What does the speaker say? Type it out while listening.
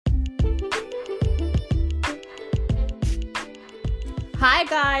Hi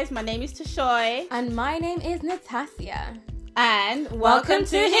guys, my name is Tashoy. And my name is Natasha. And welcome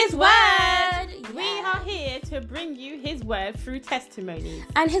to His Word. Yeah. We are here to bring you His Word through testimonies.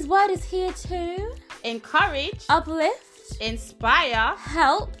 And His Word is here to encourage, uplift, inspire,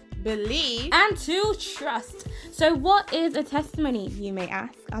 help, believe, and to trust. So what is a testimony, you may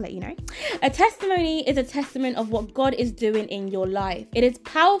ask? I'll let you know. A testimony is a testament of what God is doing in your life. It is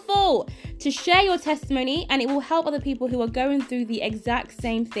powerful to share your testimony, and it will help other people who are going through the exact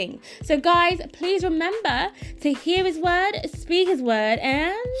same thing. So guys, please remember to hear His Word, speak His Word,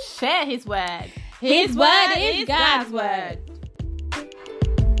 and share His Word. His Word is God's Word.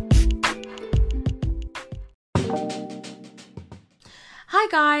 Hi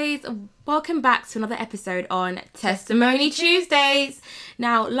guys, welcome back to another episode on Testimony Tuesdays.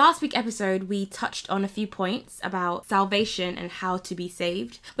 Now, last week's episode, we touched on a few points about salvation and how to be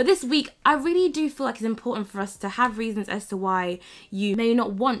saved. But this week, I really do feel like it's important for us to have reasons as to why you may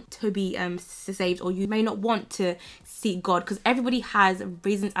not want to be saved, or you may not want to seek God, because everybody has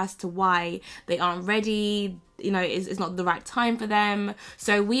reasons as to why they aren't ready. You know, it's not the right time for them.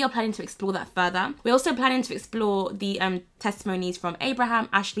 So we are planning to explore that further. We're also planning to explore the testimonies from Abraham,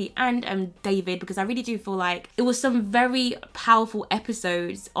 Ashley, and David, because I really do feel like it was some very powerful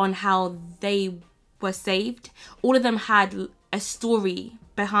episodes on how they were saved. All of them had a story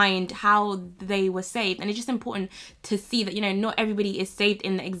behind how they were saved, and it's just important to see that, you know, not everybody is saved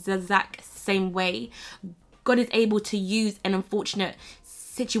in the exact same way. God is able to use an unfortunate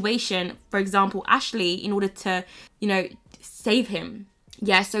situation, for example Ashley, in order to, you know, save him.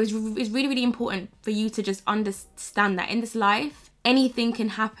 Yeah, so it's really, really important for you to just understand that in this life anything can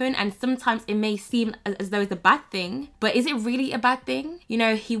happen, and sometimes it may seem as though it's a bad thing, but is it really a bad thing? You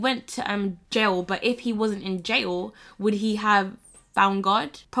know, he went to jail, but if he wasn't in jail, would he have found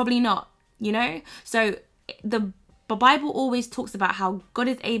God? Probably not, you know. So the Bible always talks about how God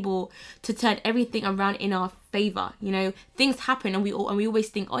is able to turn everything around in our favor. You know, things happen and we always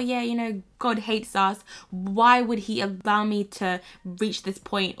think, oh yeah, you know, God hates us. Why would he allow me to reach this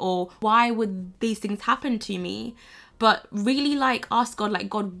point? Or why would these things happen to me? But really, like, ask God, like,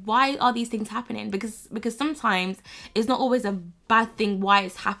 God, why are these things happening? Because sometimes it's not always a bad thing why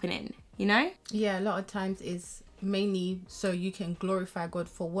it's happening, you know? Yeah, a lot of times is mainly so you can glorify God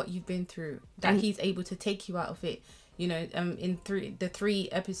for what you've been through, that he's able to take you out of it. You know, in the three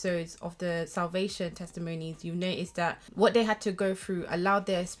episodes of the salvation testimonies, you notice that what they had to go through allowed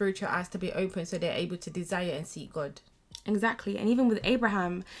their spiritual eyes to be open, so they're able to desire and seek God. Exactly. And even with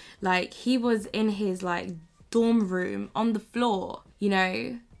Abraham, like, he was in his, like, dorm room on the floor, you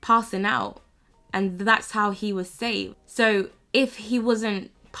know, passing out, and that's how he was saved. So if he wasn't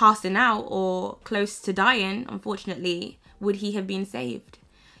passing out or close to dying, unfortunately, would he have been saved?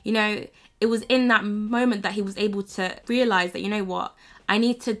 You know, it was in that moment that he was able to realize that, you know what, I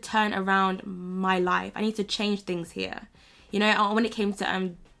need to turn around my life. I need to change things here. You know, when it came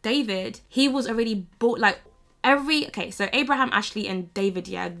to David, he was already bought, like, so Abraham, Ashley, and David,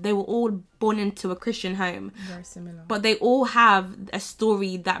 yeah, they were all born into a Christian home. Very similar. But they all have a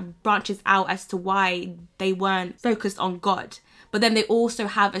story that branches out as to why they weren't focused on God. But then they also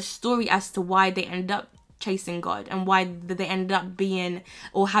have a story as to why they ended up chasing God, and why they ended up being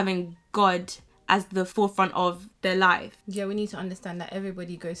or having God as the forefront of their life. Yeah, we need to understand that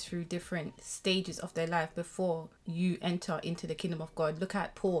everybody goes through different stages of their life before you enter into the kingdom of God. Look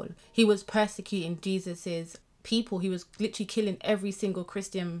at Paul. He was persecuting Jesus's people. He was literally killing every single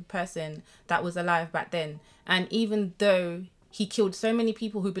Christian person that was alive back then. And even though he killed so many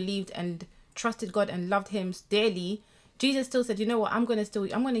people who believed and trusted God and loved him dearly, Jesus still said, you know what, I'm going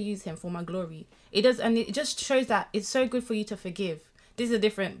to use him for my glory. It does, and it just shows that it's so good for you to forgive. This is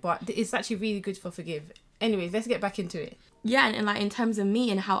different, but it's actually really good for forgive. Anyways, let's get back into it. Yeah, and like in terms of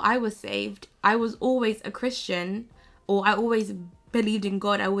me and how I was saved, I was always a Christian, or I always believed in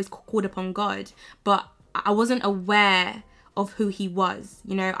God. I always called upon God, but I wasn't aware of who he was.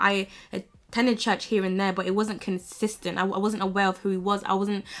 You know, I attended church here and there, but it wasn't consistent. I wasn't aware of who he was. I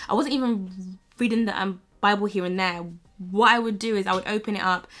wasn't even reading the Bible here and there. What I would do is I would open it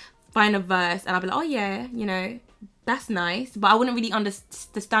up, find a verse, and I'd be like, oh yeah, you know, that's nice. But I wouldn't really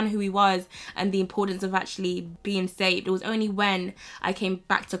understand who he was and the importance of actually being saved. It was only when I came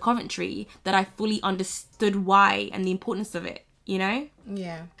back to Coventry that I fully understood why and the importance of it, you know?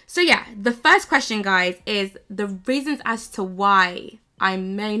 Yeah. So yeah, the first question, guys, is the reasons as to why I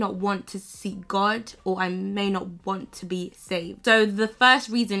may not want to seek God, or I may not want to be saved. So the first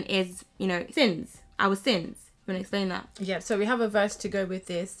reason is, you know, sins, our sins. You want to explain that? Yeah, so we have a verse to go with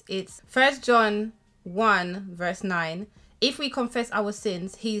this. It's 1 John 1 verse 9. if we confess our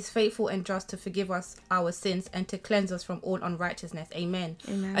sins, he is faithful and just to forgive us our sins and to cleanse us from all unrighteousness. Amen.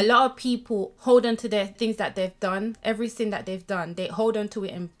 Amen. A lot of people hold on to their things that they've done, every sin that they've done, they hold on to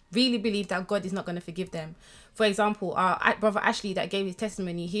it and really believe that God is not going to forgive them. For example, our brother Ashley that gave his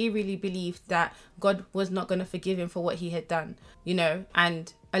testimony, he really believed that God was not going to forgive him for what he had done, you know.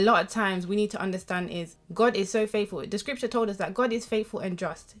 And a lot of times we need to understand is God is so faithful. The scripture told us that God is faithful and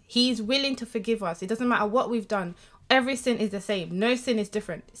just. He's willing to forgive us. It doesn't matter what we've done. Every sin is the same. No sin is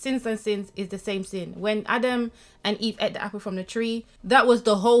different. Sins and sins is the same sin. When Adam and Eve ate the apple from the tree, that was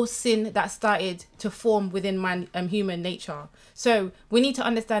the whole sin that started to form within human nature. So we need to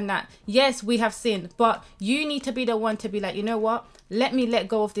understand that, yes, we have sinned, but you need to be the one to be like, you know what? Let me let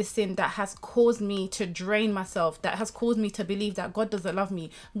go of this sin that has caused me to drain myself, that has caused me to believe that God doesn't love me.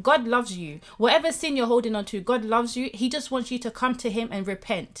 God loves you. Whatever sin you're holding on to, God loves you. He just wants you to come to him and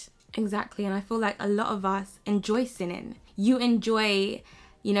repent. Exactly. And I feel like a lot of us enjoy sinning. You enjoy,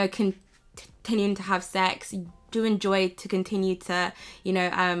 you know, continuing to have sex. You do enjoy to continue to, you know,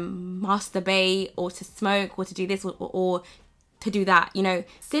 masturbate or to smoke or to do this or to do that. You know,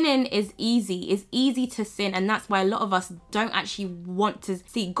 sinning is easy. It's easy to sin, and that's why a lot of us don't actually want to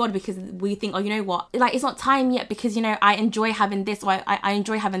seek God, because we think, oh, you know what, like, it's not time yet because, you know, I enjoy having this or I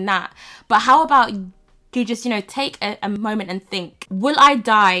enjoy having that. But how about you just, you know, take a moment and think, will I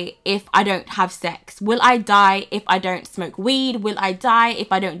die if I don't have sex? Will I die if I don't smoke weed? Will I die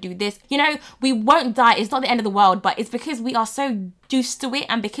if I don't do this? You know, we won't die. It's not the end of the world, but it's because we are so used to it,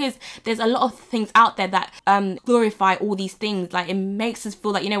 and because there's a lot of things out there that glorify all these things. Like, it makes us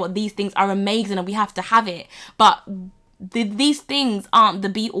feel like, you know what, these things are amazing and we have to have it. But these things aren't the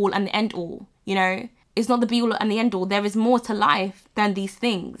be all and the end all, you know? It's not the be all and the end all. There is more to life than these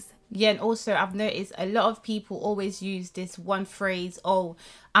things. Yeah, and also I've noticed a lot of people always use this one phrase, oh,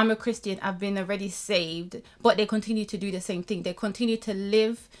 I'm a Christian, I've been already saved, but they continue to do the same thing. They continue to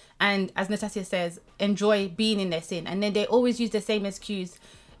live and, as Natasha says, enjoy being in their sin. And then they always use the same excuse,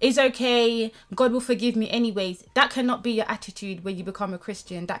 it's okay, God will forgive me anyways. That cannot be your attitude when you become a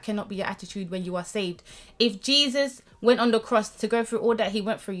Christian. That cannot be your attitude when you are saved. If Jesus went on the cross to go through all that he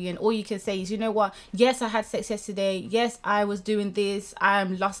went through you, and all you can say is, you know what, yes, I had sex yesterday, yes, I was doing this,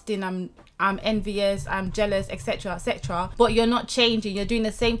 I'm lusting, I'm envious, I'm jealous, etc., etc., but you're not changing, you're doing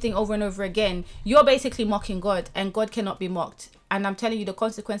the same thing over and over again, you're basically mocking God, and God cannot be mocked. And I'm telling you, the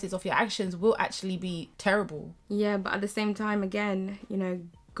consequences of your actions will actually be terrible. Yeah, but at the same time, again, you know,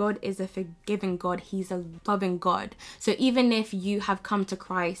 God is a forgiving God. He's a loving God. So even if you have come to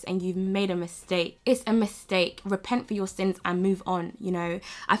Christ and you've made a mistake, it's a mistake. Repent for your sins and move on, you know.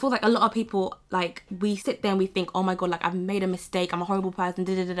 I feel like a lot of people, like, we sit there and we think, oh my God, like, I've made a mistake, I'm a horrible person,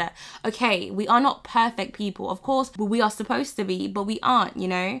 da-da-da-da. Okay, we are not perfect people. Of course, we are supposed to be, but we aren't, you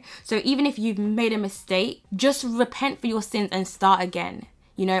know. So even if you've made a mistake, just repent for your sins and start again,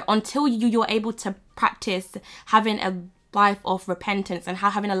 you know, until you're able to practice having a life of repentance and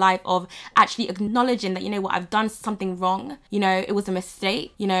having a life of actually acknowledging that, you know what, I've done something wrong, you know, it was a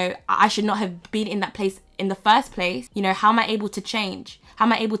mistake, you know, I should not have been in that place in the first place, you know, how am I able to change? How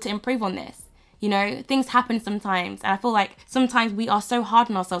am I able to improve on this? You know, things happen sometimes, and I feel like sometimes we are so hard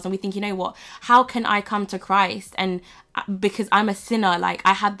on ourselves and we think, you know what, how can I come to Christ? And because I'm a sinner, like,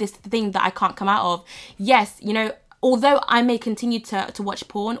 I have this thing that I can't come out of. Yes, you know, although I may continue to watch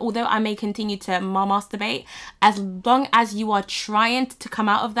porn, although I may continue to masturbate, as long as you are trying to come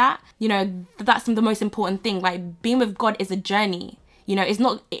out of that, you know, that's the most important thing. Like, being with God is a journey. You know, it's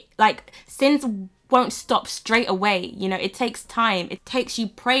not, like, sins won't stop straight away. You know, it takes time. It takes you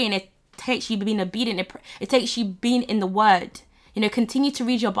praying. It takes you being obedient. It takes you being in the Word. You know, continue to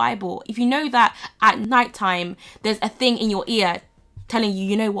read your Bible. If you know that at nighttime there's a thing in your ear telling you,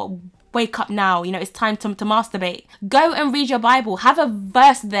 you know what, wake up now, you know, it's time to masturbate, go and read your Bible. Have a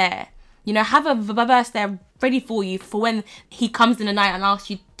verse there, you know, have a verse there ready for you for when he comes in the night and asks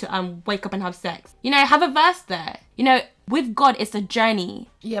you to wake up and have sex. You know, have a verse there. You know, with God, it's a journey.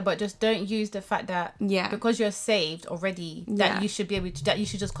 Yeah, but just don't use the fact that because you're saved already, that you should be able to, that you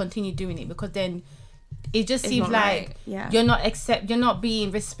should just continue doing it, because then it just seems like you're not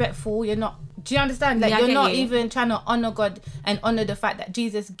being respectful, you're not, do you understand? Like, you're not even trying to honor God and honor the fact that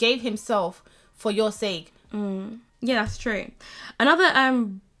Jesus gave himself for your sake. Yeah, that's true. Another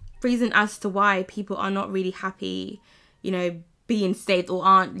reason as to why people are not really happy, you know, being saved, or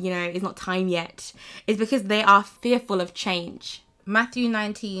aren't, you know, it's not time yet, is because they are fearful of change. Matthew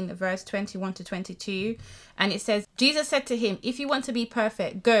 19 verse 21 to 22, and it says, Jesus said to him, if you want to be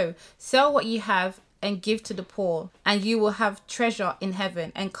perfect, go, sell what you have and give to the poor, and you will have treasure in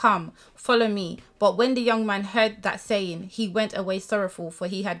heaven, and come, follow me. But when the young man heard that saying, he went away sorrowful, for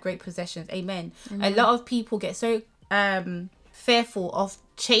he had great possessions. Amen. A lot of people get so fearful of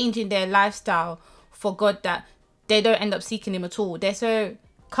changing their lifestyle for God that they don't end up seeking him at all. They're so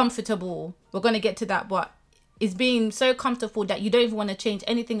comfortable. We're going to get to that, but it's being so comfortable that you don't even want to change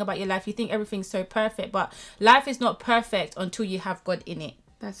anything about your life. You think everything's so perfect, but life is not perfect until you have God in it.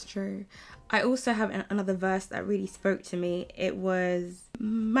 That's true. I also have another verse that really spoke to me. It was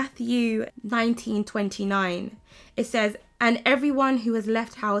Matthew 19:29. It says, "And everyone who has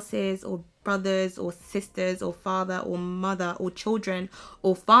left houses or brothers or sisters or father or mother or children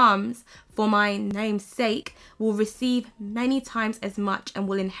or farms for my name's sake will receive many times as much and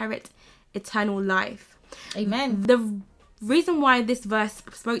will inherit eternal life." Amen. The reason why this verse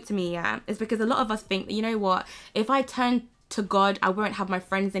spoke to me, is because a lot of us think, you know what, if I turn to God, I won't have my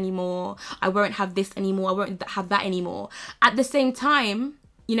friends anymore. I won't have this anymore. I won't have that anymore. At the same time,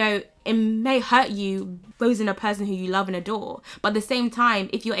 you know, it may hurt you losing a person who you love and adore. But at the same time,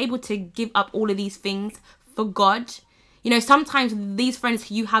 if you're able to give up all of these things for God, you know, sometimes these friends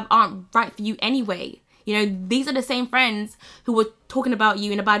who you have aren't right for you anyway. You know, these are the same friends who were talking about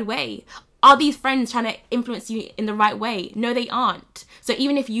you in a bad way. Are these friends trying to influence you in the right way? No, they aren't. So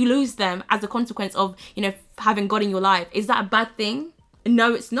even if you lose them as a consequence of, you know, having God in your life, is that a bad thing?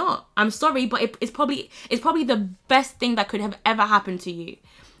 No, it's not. I'm sorry, but it's probably the best thing that could have ever happened to you.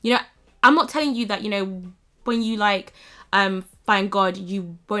 You know, I'm not telling you that, you know, when you find God,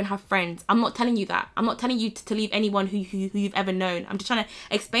 you won't have friends. I'm not telling you that. I'm not telling you to leave anyone who you've ever known. I'm just trying to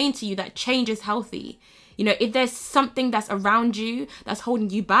explain to you that change is healthy. You know, if there's something that's around you that's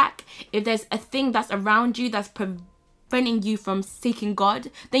holding you back, if there's a thing that's around you that's preventing you from seeking God,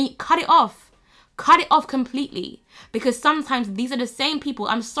 then you cut it off. Cut it off completely. Because sometimes these are the same people,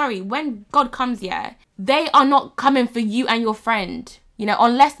 I'm sorry, when God comes here, they are not coming for you and your friend. You know,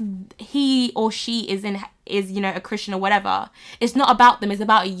 unless he or she is, you know, a Christian or whatever. It's not about them, it's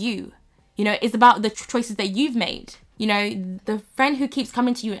about you. You know, it's about the choices that you've made. You know, the friend who keeps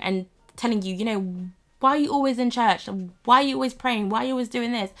coming to you and telling you, you know, why are you always in church? Why are you always praying? Why are you always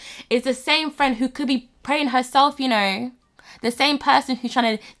doing this? It's the same friend who could be praying herself, you know. The same person who's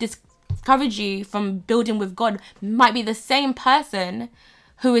trying to discourage you from building with God might be the same person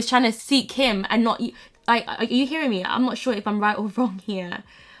who is trying to seek him and not you. Like, are you hearing me? I'm not sure if I'm right or wrong here.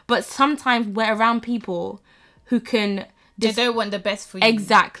 But sometimes we're around people who can... They don't want the best for you.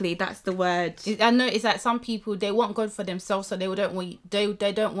 Exactly, that's the word. I know it's like some people, they want God for themselves, so they don't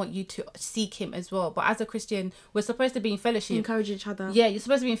want you to seek him as well. But as a Christian, we're supposed to be in fellowship. Encourage each other. Yeah, you're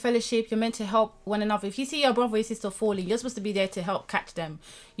supposed to be in fellowship. You're meant to help one another. If you see your brother or your sister falling, you're supposed to be there to help catch them.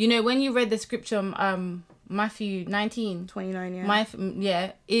 You know, when you read the scripture, Matthew 19:29,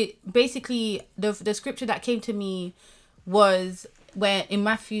 yeah. It basically, the scripture that came to me was where in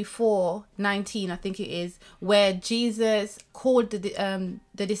Matthew 4:19, I think it is, where Jesus called the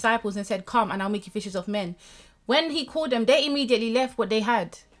disciples and said, "Come and I'll make you fishers of men." When he called them, they immediately left what they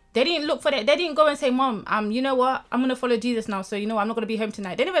had. They didn't look for that. They didn't go and say, "Mom, you know what? I'm gonna follow Jesus now. So you know, I'm not gonna be home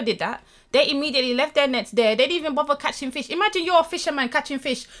tonight." They never did that. They immediately left their nets there. They didn't even bother catching fish. Imagine you're a fisherman catching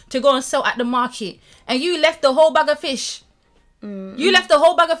fish to go and sell at the market, and you left the whole bag of fish. You left the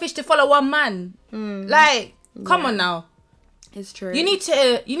whole bag of fish to follow one man. Like, come on now. It's true. You need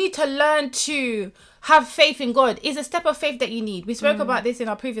to learn to have faith in God. It's a step of faith that you need. We spoke about this in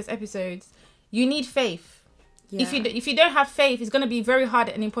our previous episodes. You need faith. Yeah. If you don't have faith, it's going to be very hard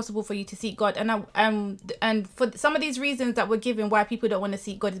and impossible for you to seek God. And for some of these reasons that we're given why people don't want to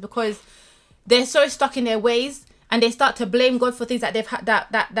seek God is because they're so stuck in their ways and they start to blame God for things that they've had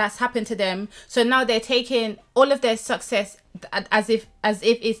that's happened to them. So now they're taking all of their success as if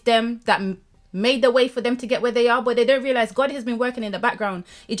it's them that made the way for them to get where they are, but they don't realize God has been working in the background.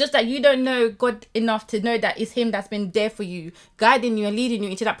 It's just that you don't know God enough to know that it's him that's been there for you, guiding you and leading you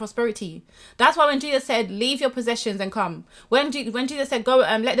into that prosperity. That's why when Jesus said, "Leave your possessions and come," when Jesus said, "Go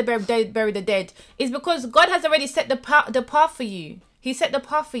and let the dead bury the dead," it's because God has already set the path for you. He set the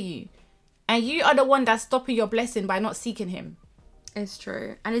path for you, and you are the one that's stopping your blessing by not seeking him. It's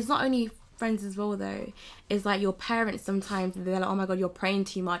true. And it's not only friends as well though. It's like your parents sometimes, they're like, "Oh my God, you're praying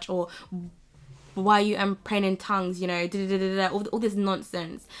too much," or "Why are you praying in tongues?" You know, all this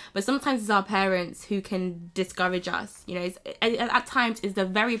nonsense. But sometimes it's our parents who can discourage us. You know, at times it's the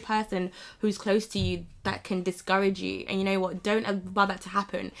very person who's close to you that can discourage you. And you know what? Don't allow that to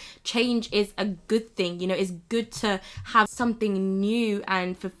happen. Change is a good thing. You know, it's good to have something new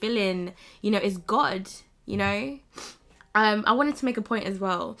and fulfilling. You know, it's God. You know, I wanted to make a point as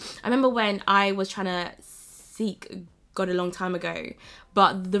well. I remember when I was trying to seek God a long time ago,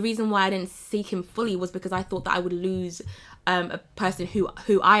 but the reason why I didn't seek him fully was because I thought that I would lose a person who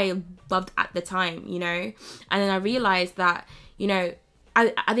I loved at the time, you know. And then I realized that, you know,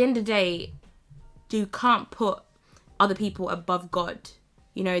 at the end of the day, you can't put other people above God.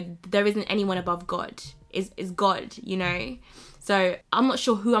 You know, there isn't anyone above God. Is God, you know. So I'm not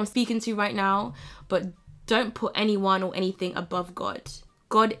sure who I'm speaking to right now, but don't put anyone or anything above God.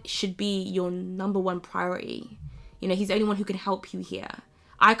 God should be your number one priority. You know, he's the only one who can help you here.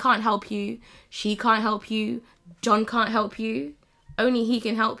 I can't help you. She can't help you. John can't help you. Only he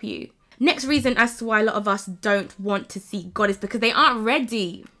can help you. Next reason as to why a lot of us don't want to seek God is because they aren't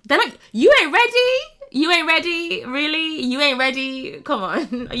ready. They're like, you ain't ready? You ain't ready? Really? You ain't ready? Come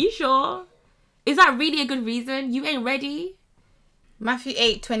on. Are you sure? Is that really a good reason? You ain't ready? Matthew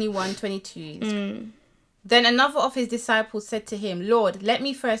 8:21-22. Then another of his disciples said to him, Lord, let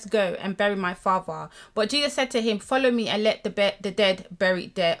me first go and bury my father. But Jesus said to him, follow me and let the dead bury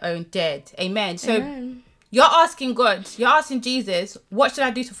their own dead. Amen. So you're asking God, you're asking Jesus, what should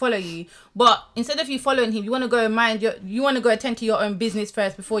I do to follow you? But instead of you following him, you want to go and you want to go attend to your own business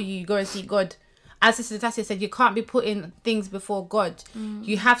first before you go and seek God. As Sister Tassia said, you can't be putting things before God.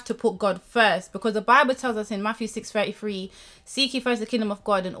 You have to put God first, because the Bible tells us in Matthew 6:33, seek ye first the kingdom of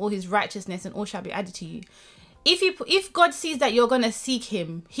God and all his righteousness, and all shall be added to you. If God sees that you're going to seek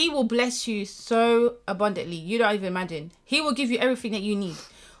him, he will bless you so abundantly. You don't even imagine. He will give you everything that you need.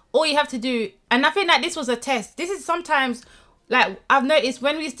 All you have to do, and I think that this was a test. This is sometimes, like I've noticed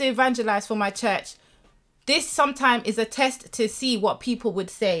when we used to evangelize for my church, this sometimes is a test to see what people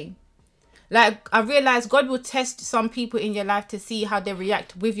would say. Like, I realized God will test some people in your life to see how they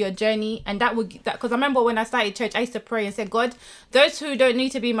react with your journey. And because I remember when I started church, I used to pray and say, God, those who don't need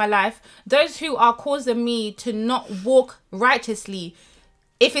to be in my life, those who are causing me to not walk righteously,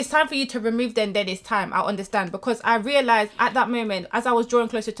 if it's time for you to remove them, then it's time. I'll understand. Because I realized at that moment, as I was drawing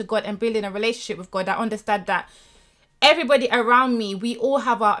closer to God and building a relationship with God, I understand that everybody around me, we all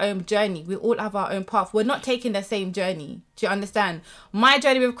have our own journey. We all have our own path. We're not taking the same journey. Do you understand? My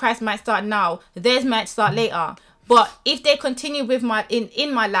journey with Christ might start now. Theirs might start later. But if they continue with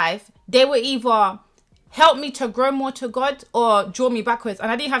in my life, they will either help me to grow more to God or draw me backwards.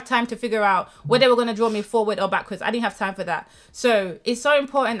 And I didn't have time to figure out whether they were going to draw me forward or backwards. I didn't have time for that. So it's so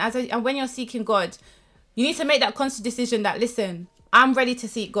important and when you're seeking God, you need to make that conscious decision that, listen, I'm ready to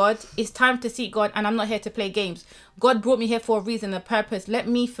seek God. It's time to seek God, and I'm not here to play games. God brought me here for a reason, a purpose. Let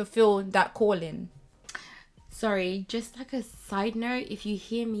me fulfill that calling. Sorry, just like a side note, if you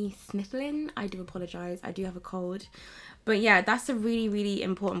hear me sniffling, I do apologize. I do have a cold. But yeah, that's a really, really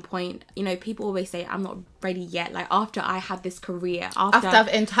important point. You know, people always say, I'm not ready yet. Like, after I have this career, after I've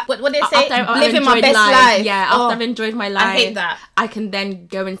what they say? Living my best life. Yeah, after I've enjoyed my life. I hate that. I can then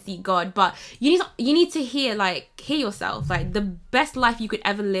go and seek God. But you need to hear yourself. Like, the best life you could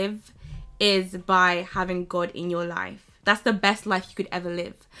ever live is by having God in your life. That's the best life you could ever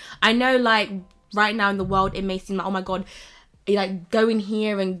live. I know, like, right now in the world, it may seem like, oh my God, like, going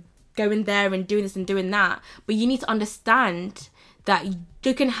here and going there and doing this and doing that, but you need to understand that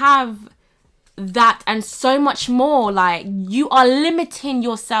you can have that and so much more. Like, you are limiting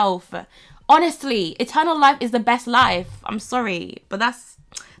yourself. Honestly, eternal life is the best life. I'm sorry, but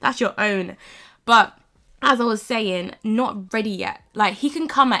that's your own. But as I was saying, not ready yet. Like, he can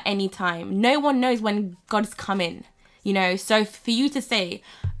come at any time. No one knows when God's coming, you know. So for you to say,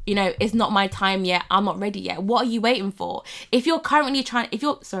 you know, it's not my time yet, I'm not ready yet, what are you waiting for? If you're currently sorry,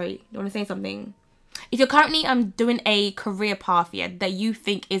 you want to say something? If you're currently doing a career path, yeah, that you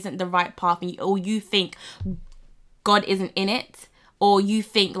think isn't the right path, or you think God isn't in it, or you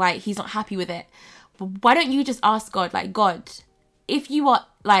think, like, he's not happy with it, why don't you just ask God, like, God, if you are,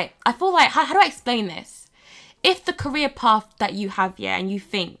 like, I feel like, how do I explain this? If the career path that you have, yeah, and you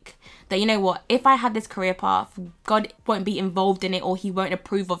think that, you know what, if I have this career path, God won't be involved in it, or he won't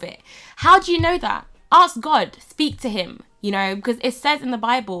approve of it. How do you know that? Ask God, speak to him, you know, because it says in the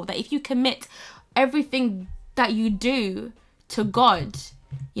Bible that if you commit everything that you do to God,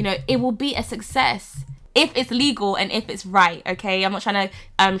 you know, it will be a success. If it's legal and if it's right, okay? I'm not trying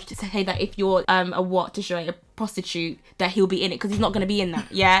to say that if you're a prostitute, that he'll be in it, because he's not going to be in that,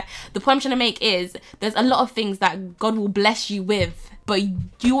 yeah? The point I'm trying to make is there's a lot of things that God will bless you with, but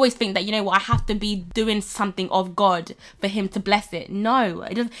you always think that, you know what, I have to be doing something of God for him to bless it. No,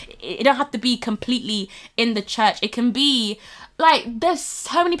 it don't have to be completely in the church. It can be, like, there's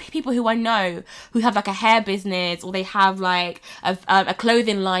so many people who I know who have, like, a hair business, or they have, like, a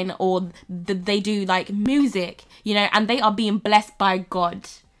clothing line, or they do, like, music, you know, and they are being blessed by God,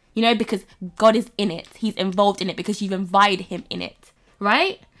 you know, because God is in it. He's involved in it because you've invited him in it,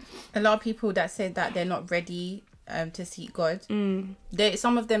 right? A lot of people that said that they're not ready to seek God,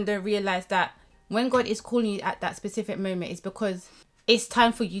 some of them don't realize that when God is calling you at that specific moment, it's because it's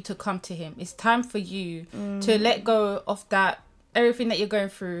time for you to come to him. It's time for you to let go of that everything that you're going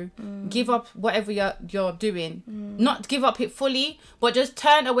through. Give up whatever you're doing. Not give up it fully, but just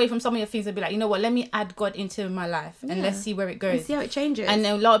turn away from some of your things and be like, you know what, let me add God into my life and let's see where it goes. And see how it changes. And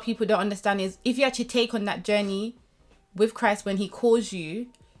then a lot of people don't understand is if you actually take on that journey with Christ when he calls you,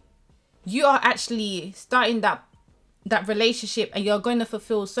 you are actually starting that relationship, and you're going to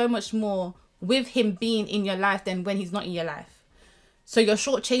fulfill so much more with him being in your life than when he's not in your life. So you're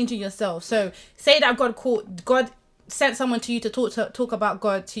shortchanging yourself. So say that God sent someone to you to talk about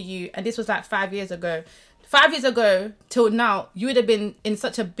God to you, and this was like 5 years ago. 5 years ago till now, you would have been in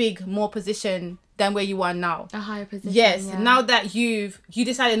such a more position than where you are now. A higher position. Yes. Yeah. Now that you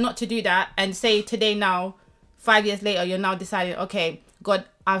decided not to do that, and say today now, 5 years later, you're now deciding, okay, God,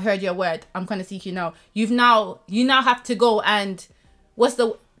 I've heard your word. I'm going to seek you now. You now have to go and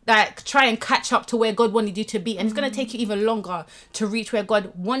try and catch up to where God wanted you to be. And it's going to take you even longer to reach where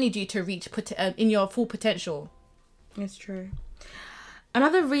God wanted you to reach in your full potential. It's true.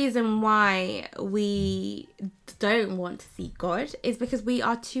 Another reason why we don't want to seek God is because we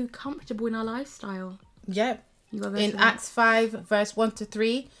are too comfortable in our lifestyle. Yeah. In that? Acts 5, verse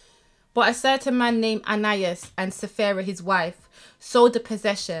 1-3, but a certain man named Ananias and Sapphira, his wife, sold a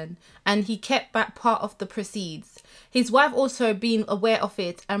possession, and he kept back part of the proceeds. His wife also being aware of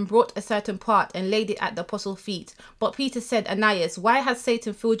it, and brought a certain part and laid it at the apostles' feet. But Peter said, Ananias, why has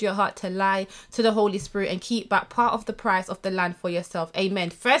Satan filled your heart to lie to the Holy Spirit and keep back part of the price of the land for yourself? Amen.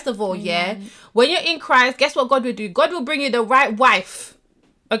 First of all, when you're in Christ, guess what God will do? God will bring you the right wife.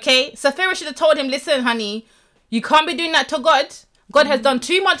 Okay? Sapphira should have told him, listen, honey, you can't be doing that to God. God has done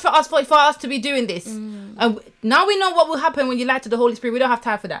too much for us to be doing this. And now we know what will happen when you lie to the Holy Spirit. We don't have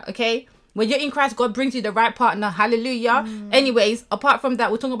time for that, okay? When you're in Christ, God brings you the right partner. Hallelujah. Anyways, apart from that,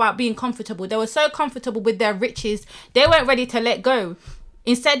 we're talking about being comfortable. They were so comfortable with their riches, they weren't ready to let go.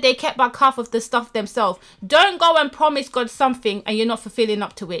 Instead, they kept back half of the stuff themselves. Don't go and promise God something and you're not fulfilling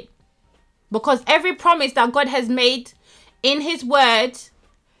up to it. Because every promise that God has made in his word,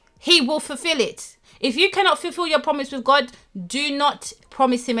 he will fulfill it. If you cannot fulfill your promise with God, do not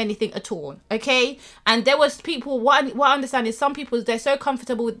promise him anything at all, okay? And there was people, what I understand is some people, they're so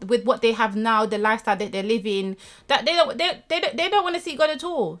comfortable with what they have now, the lifestyle that they're living, that they don't want to see God at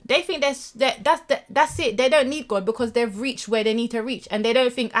all. They think that's it. They don't need God because they've reached where they need to reach, and they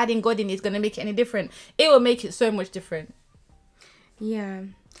don't think adding God in is going to make it any different. It will make it so much different. Yeah.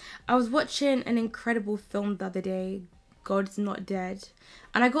 I was watching an incredible film the other day, God's Not Dead,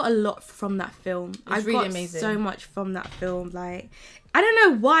 and I got a lot from that film. It's really amazing. So much from that film. Like, I don't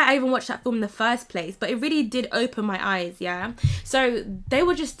know why I even watched that film in the first place, but it really did open my eyes, yeah? So they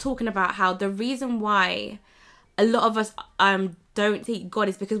were just talking about how the reason why a lot of us don't seek God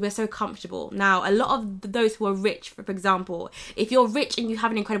is because we're so comfortable. Now, a lot of those who are rich, for example, if you're rich and you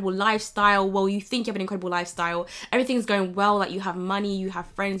have an incredible lifestyle, well, you think you have an incredible lifestyle, everything's going well, like you have money, you have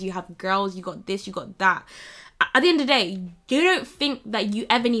friends, you have girls, you got this, you got that. At the end of the day, you don't think that you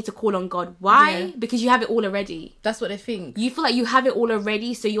ever need to call on God. Why? Yeah. Because you have it all already. That's what they think. You feel like you have it all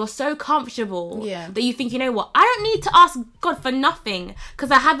already, so you're so comfortable that you think, you know what, I don't need to ask God for nothing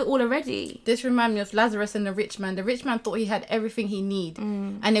because I have it all already. This reminds me of Lazarus and the rich man. The rich man thought he had everything he need.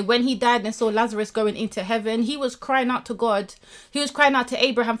 And then when he died and saw Lazarus going into heaven, he was crying out to God. He was crying out to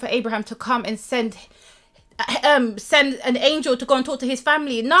Abraham for Abraham to come and send an angel to go and talk to his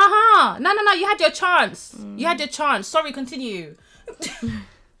family. No, you had your chance. You had your chance. Sorry, continue.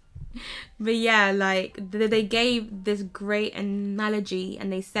 But yeah, like they gave this great analogy,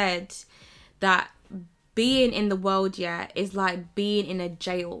 and they said that being in the world is like being in a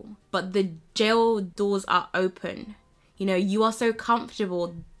jail, but the jail doors are open. You know, you are so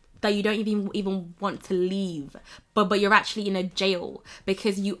comfortable that you don't even want to leave, but you're actually in a jail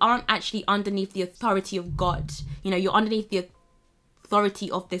because you aren't actually underneath the authority of God. You know, you're underneath the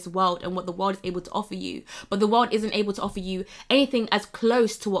authority of this world and what the world is able to offer you, but the world isn't able to offer you anything as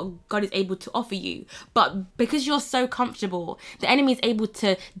close to what God is able to offer you. But because you're so comfortable, the enemy is able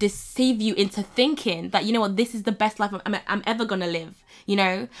to deceive you into thinking that, you know what, this is the best life I'm ever gonna live, you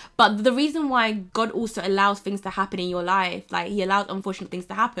know. But the reason why God also allows things to happen in your life, like he allows unfortunate things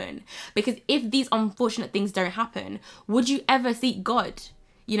to happen, because if these unfortunate things don't happen, would you ever seek God?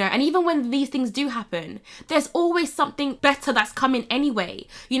 You know, and even when these things do happen, there's always something better that's coming anyway.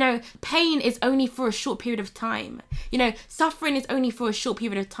 You know, pain is only for a short period of time. You know, suffering is only for a short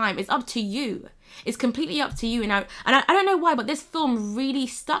period of time. It's up to you. It's completely up to you. And I don't know why, but this film really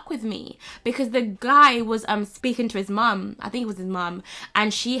stuck with me because the guy was speaking to his mum. I think it was his mum,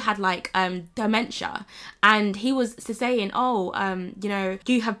 and she had like dementia, and he was saying, you know,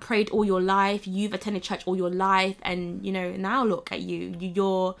 you have prayed all your life, you've attended church all your life, and you know, now look at you,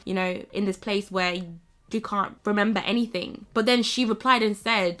 you're, you know, in this place where you can't remember anything. But then she replied and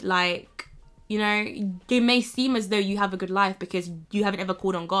said, like, you know, it may seem as though you have a good life because you haven't ever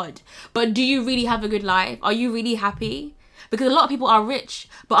called on God. But do you really have a good life? Are you really happy? Because a lot of people are rich,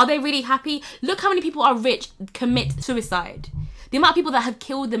 but are they really happy? Look how many people are rich commit suicide. The amount of people that have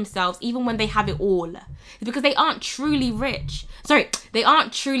killed themselves even when they have it all is because they aren't truly rich. Sorry, they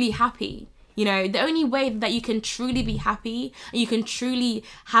aren't truly happy. You know, the only way that you can truly be happy and you can truly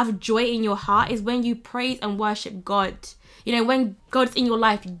have joy in your heart is when you praise and worship God. You know, when God's in your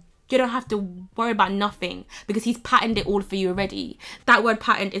life, you don't have to worry about nothing because he's patterned it all for you already. That word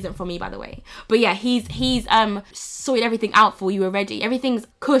patterned isn't from me, by the way. But yeah, he's sorted everything out for you already. Everything's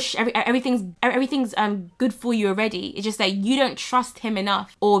cush, everything's good for you already. It's just that you don't trust him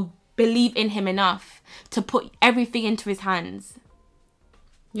enough or believe in him enough to put everything into his hands.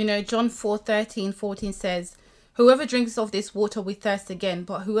 You know, John 4:13-14 says, "Whoever drinks of this water will thirst again,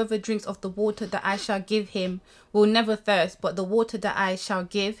 but whoever drinks of the water that I shall give him will never thirst, but the water that I shall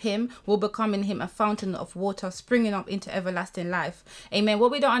give him will become in him a fountain of water springing up into everlasting life." Amen.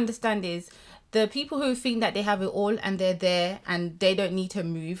 What we don't understand is the people who think that they have it all and they're there and they don't need to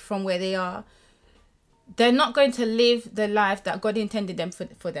move from where they are, they're not going to live the life that God intended them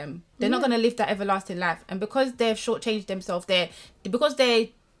for them. They're not going to live that everlasting life. And because they've shortchanged themselves, because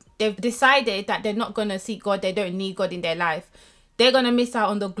they've decided that they're not going to seek God, they don't need God in their life, they're going to miss out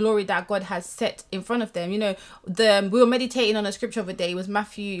on the glory that God has set in front of them. You know, we were meditating on a scripture of the day. It was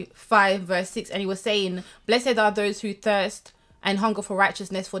Matthew 5:6, and he was saying, "Blessed are those who thirst and hunger for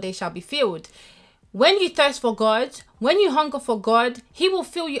righteousness, for they shall be filled." When you thirst for God, when you hunger for God, he will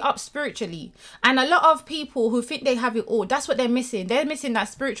fill you up spiritually. And a lot of people who think they have it all, that's what they're missing. They're missing that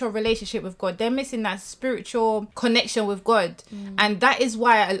spiritual relationship with God. They're missing that spiritual connection with God. And that is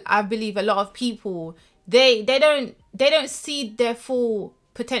why I believe a lot of people, they don't see their full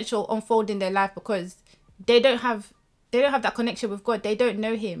potential unfold in their life because they don't have that connection with God. They don't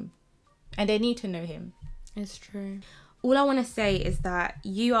know him, and they need to know him. It's true. All I want to say is that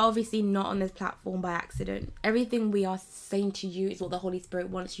you are obviously not on this platform by accident. Everything we are saying to you is what the Holy Spirit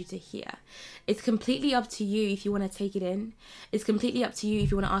wants you to hear. It's completely up to you if you want to take it in. It's completely up to you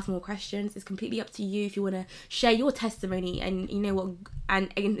if you want to ask more questions. It's completely up to you if you want to share your testimony and, you know what,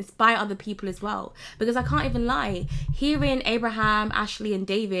 and inspire other people as well. Because I can't even lie, hearing Abraham, Ashley and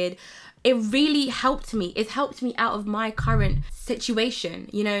David, it really helped me. It's helped me out of my current situation.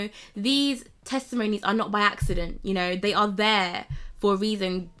 You know, these testimonies are not by accident. You know, they are there for a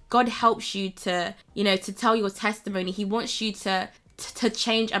reason. God helps you to, you know, to tell your testimony. He wants you to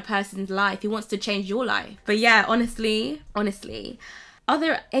change a person's life. He wants to change your life. But yeah, honestly, are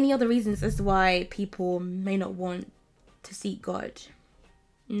there any other reasons as to why people may not want to seek God?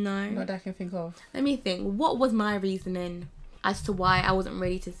 No. Not that I can think of. Let me think. What was my reasoning as to why I wasn't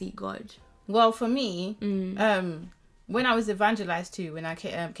ready to seek God? Well, for me, when I was evangelized to, when I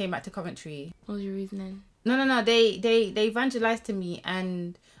came back to Coventry. What was your reasoning? No. They evangelized to me,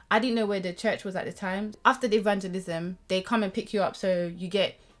 and I didn't know where the church was at the time. After the evangelism, they come and pick you up, so you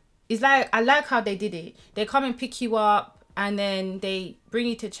get. It's like, I like how they did it. They come and pick you up, and then they bring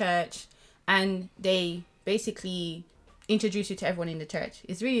you to church, and they basically introduce you to everyone in the church.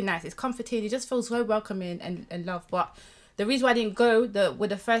 It's really nice. It's comforting. It just feels so welcoming and love. But the reason why I didn't go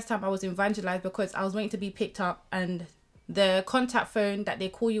the first time I was evangelized, because I was waiting to be picked up, and the contact phone that they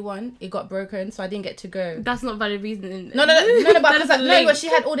call you on, it got broken, so I didn't get to go. That's not valid reason. No, but she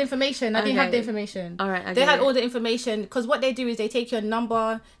had all the information. I didn't have the information. All right, they had all the information, because what they do is they take your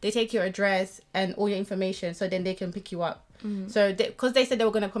number, they take your address and all your information, so then they can pick you up. So because they said they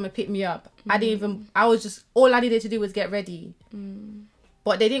were going to come and pick me up, all I needed to do was get ready.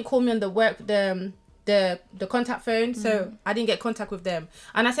 But they didn't call me on the contact phone, so I didn't get contact with them.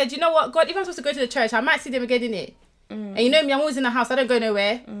 And I said, you know what, God, if I'm supposed to go to the church, I might see them again, innit? And you know me, I'm always in the house, I don't go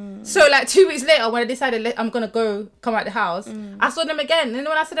nowhere. So like 2 weeks later, when I decided I'm gonna come out the house, I saw them again. And then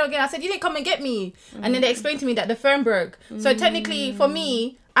when I saw them again, I said, you didn't come and get me. And then they explained to me that the phone broke. So technically for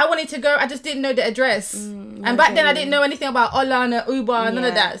me, I wanted to go, I just didn't know the address. And back then I didn't know anything about Ola and Uber, none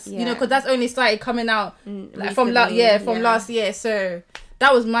of that. You know, because that's only started coming out like from last year. So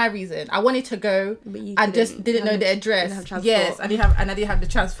that was my reason. I wanted to go. I just didn't know the address. Yes, I didn't have the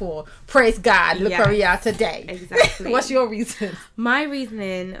transport. Praise God. Look where we are today. Exactly. What's your reason? My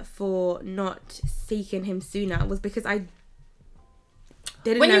reasoning for not seeking him sooner was because I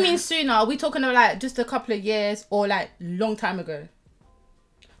didn't know. When you mean sooner, are we talking about like just a couple of years or like long time ago?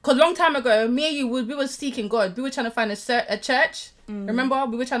 Because long time ago, me and you, we were seeking God. We were trying to find a church. Remember?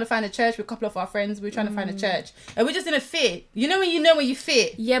 We were trying to find a church with a couple of our friends. We were trying to find a church. And we just didn't fit. You know when you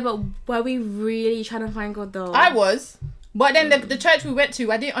fit? Yeah, but were we really trying to find God though? I was. But then the church we went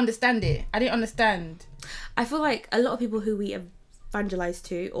to, I didn't understand it. I didn't understand. I feel like a lot of people who we evangelize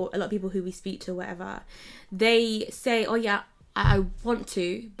to, or a lot of people who we speak to, whatever, they say, oh yeah, I want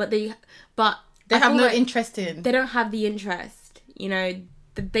to, but they have no interest in. They don't have the interest. You know,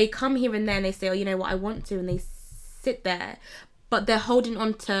 they come here and there and they say, oh, you know what, I want to, and they sit there, but they're holding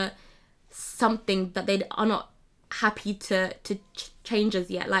on to something that they are not happy to change as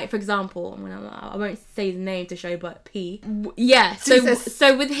yet. Like, for example, I won't say his name to show, but P. Yeah, so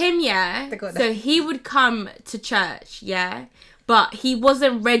with him, so he would come to church, but he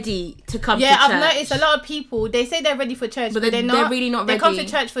wasn't ready to come to church. Yeah, I've noticed a lot of people, they say they're ready for church, but they're really not ready. They come to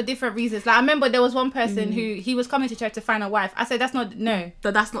church for different reasons. Like, I remember there was one person who, he was coming to church to find a wife. I said, that's not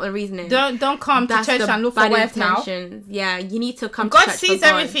the reasoning. Don't come to church and look for a wife now. Yeah, you need to come God to church sees for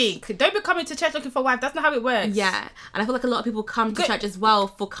God. everything. Don't be coming to church looking for a wife. That's not how it works. Yeah, and I feel like a lot of people come to church as well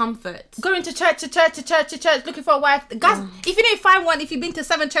for comfort. Going to church looking for a wife. Guys, if you didn't find one, if you've been to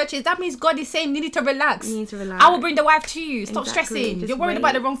 7 churches, that means God is saying you need to relax. I will bring the wife to you. Stop stressing. You're worried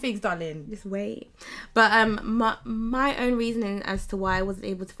about the wrong things, darling. Just wait. But my own reasoning as to why I wasn't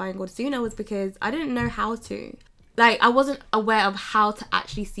able to find God sooner was because I didn't know how to. Like, I wasn't aware of how to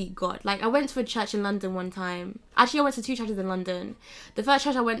actually seek God. Like, I went to a church in London one time. Actually, I went to 2 churches in London. The first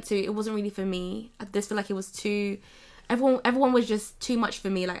church I went to, it wasn't really for me. I just feel like it was too... Everyone was just too much for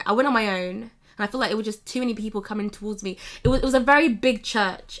me. Like, I went on my own, and I feel like it was just too many people coming towards me. It was a very big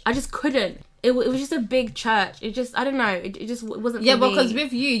church. I just couldn't. It was just a big church. It just, I don't know. It just wasn't for me. Yeah, because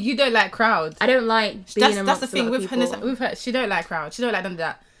with you don't like crowds. I don't like being amongst That's the thing with her. She don't like crowds. She don't like none of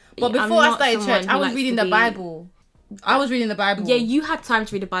that. But before I started church, I was reading the Bible. I was reading the Bible. Yeah, you had time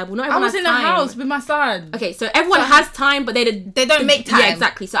to read the Bible. Not I everyone was in the house with my son. Okay, so everyone has time, but they don't make time. Yeah,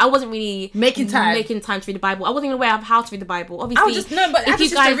 exactly. So I wasn't really making time to read the Bible. I wasn't even aware of how to read the Bible. Obviously, I just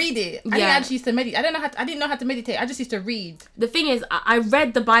used to read it. I didn't actually used to meditate. I didn't know how to meditate. I just used to read. The thing is, I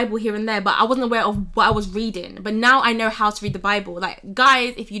read the Bible here and there, but I wasn't aware of what I was reading. But now I know how to read the Bible. Like,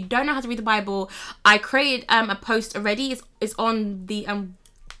 guys, if you don't know how to read the Bible, I created a post already. It's on the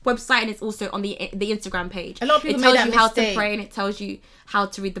website, and it's also on the Instagram page. A lot of people made that mistake. It tells you how to pray, and it tells you how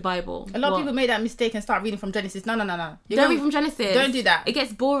to read the Bible. A lot of people made that mistake and start reading from Genesis. No. Don't read from Genesis. Don't do that. It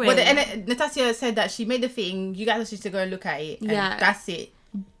gets boring. Well, Natasha said that she made the thing. You guys just to go and look at it. And that's it.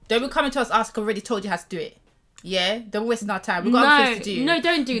 Don't be coming to us ask. I already told you how to do it. Yeah, don't waste our time. We've got other things to do. No,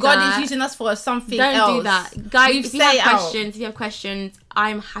 don't do that. God is using us for something else. Don't do that, guys. If you have questions,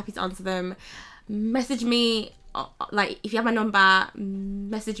 I'm happy to answer them. Message me. Like, if you have my number,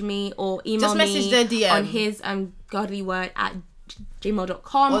 message me or email me on his godlyword at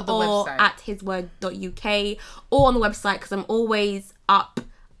gmail.com or at hisword.uk or on the website, because I'm always up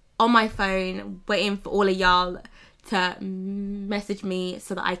on my phone waiting for all of y'all to message me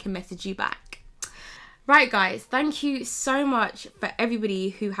so that I can message you back. Right, guys, thank you so much for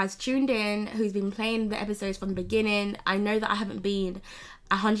everybody who has tuned in, who's been playing the episodes from the beginning. I know that I haven't been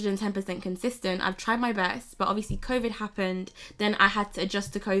 110% consistent. I've tried my best, but obviously COVID happened. Then I had to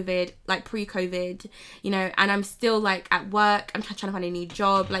adjust to COVID, like pre-COVID, you know, and I'm still like at work. I'm trying to find a new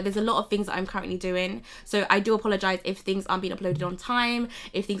job. Like, there's a lot of things that I'm currently doing. So I do apologize if things aren't being uploaded on time,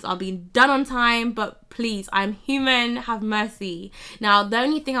 if things aren't being done on time, but please, I'm human, have mercy. Now, the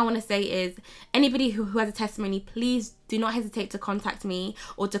only thing I want to say is anybody who has a testimony, please do not hesitate to contact me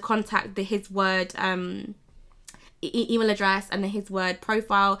or to contact the His Word email address and the His Word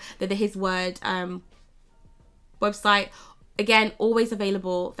profile, the His Word website. Again, always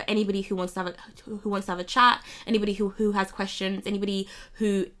available for anybody who wants to have a chat, anybody who has questions, anybody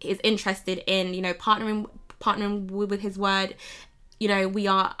who is interested in, you know, partnering with His Word. You know, we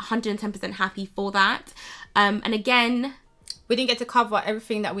are 110% happy for that. And again, we didn't get to cover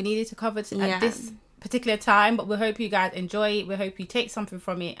everything that we needed to cover at this particular time, but we hope you guys enjoy it. We hope you take something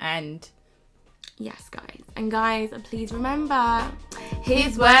from it. And yes, guys. And guys, please remember,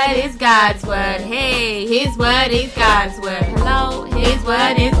 His Word is God's Word. Hey, His Word is God's Word. Hello, His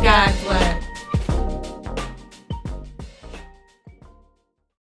Word is God's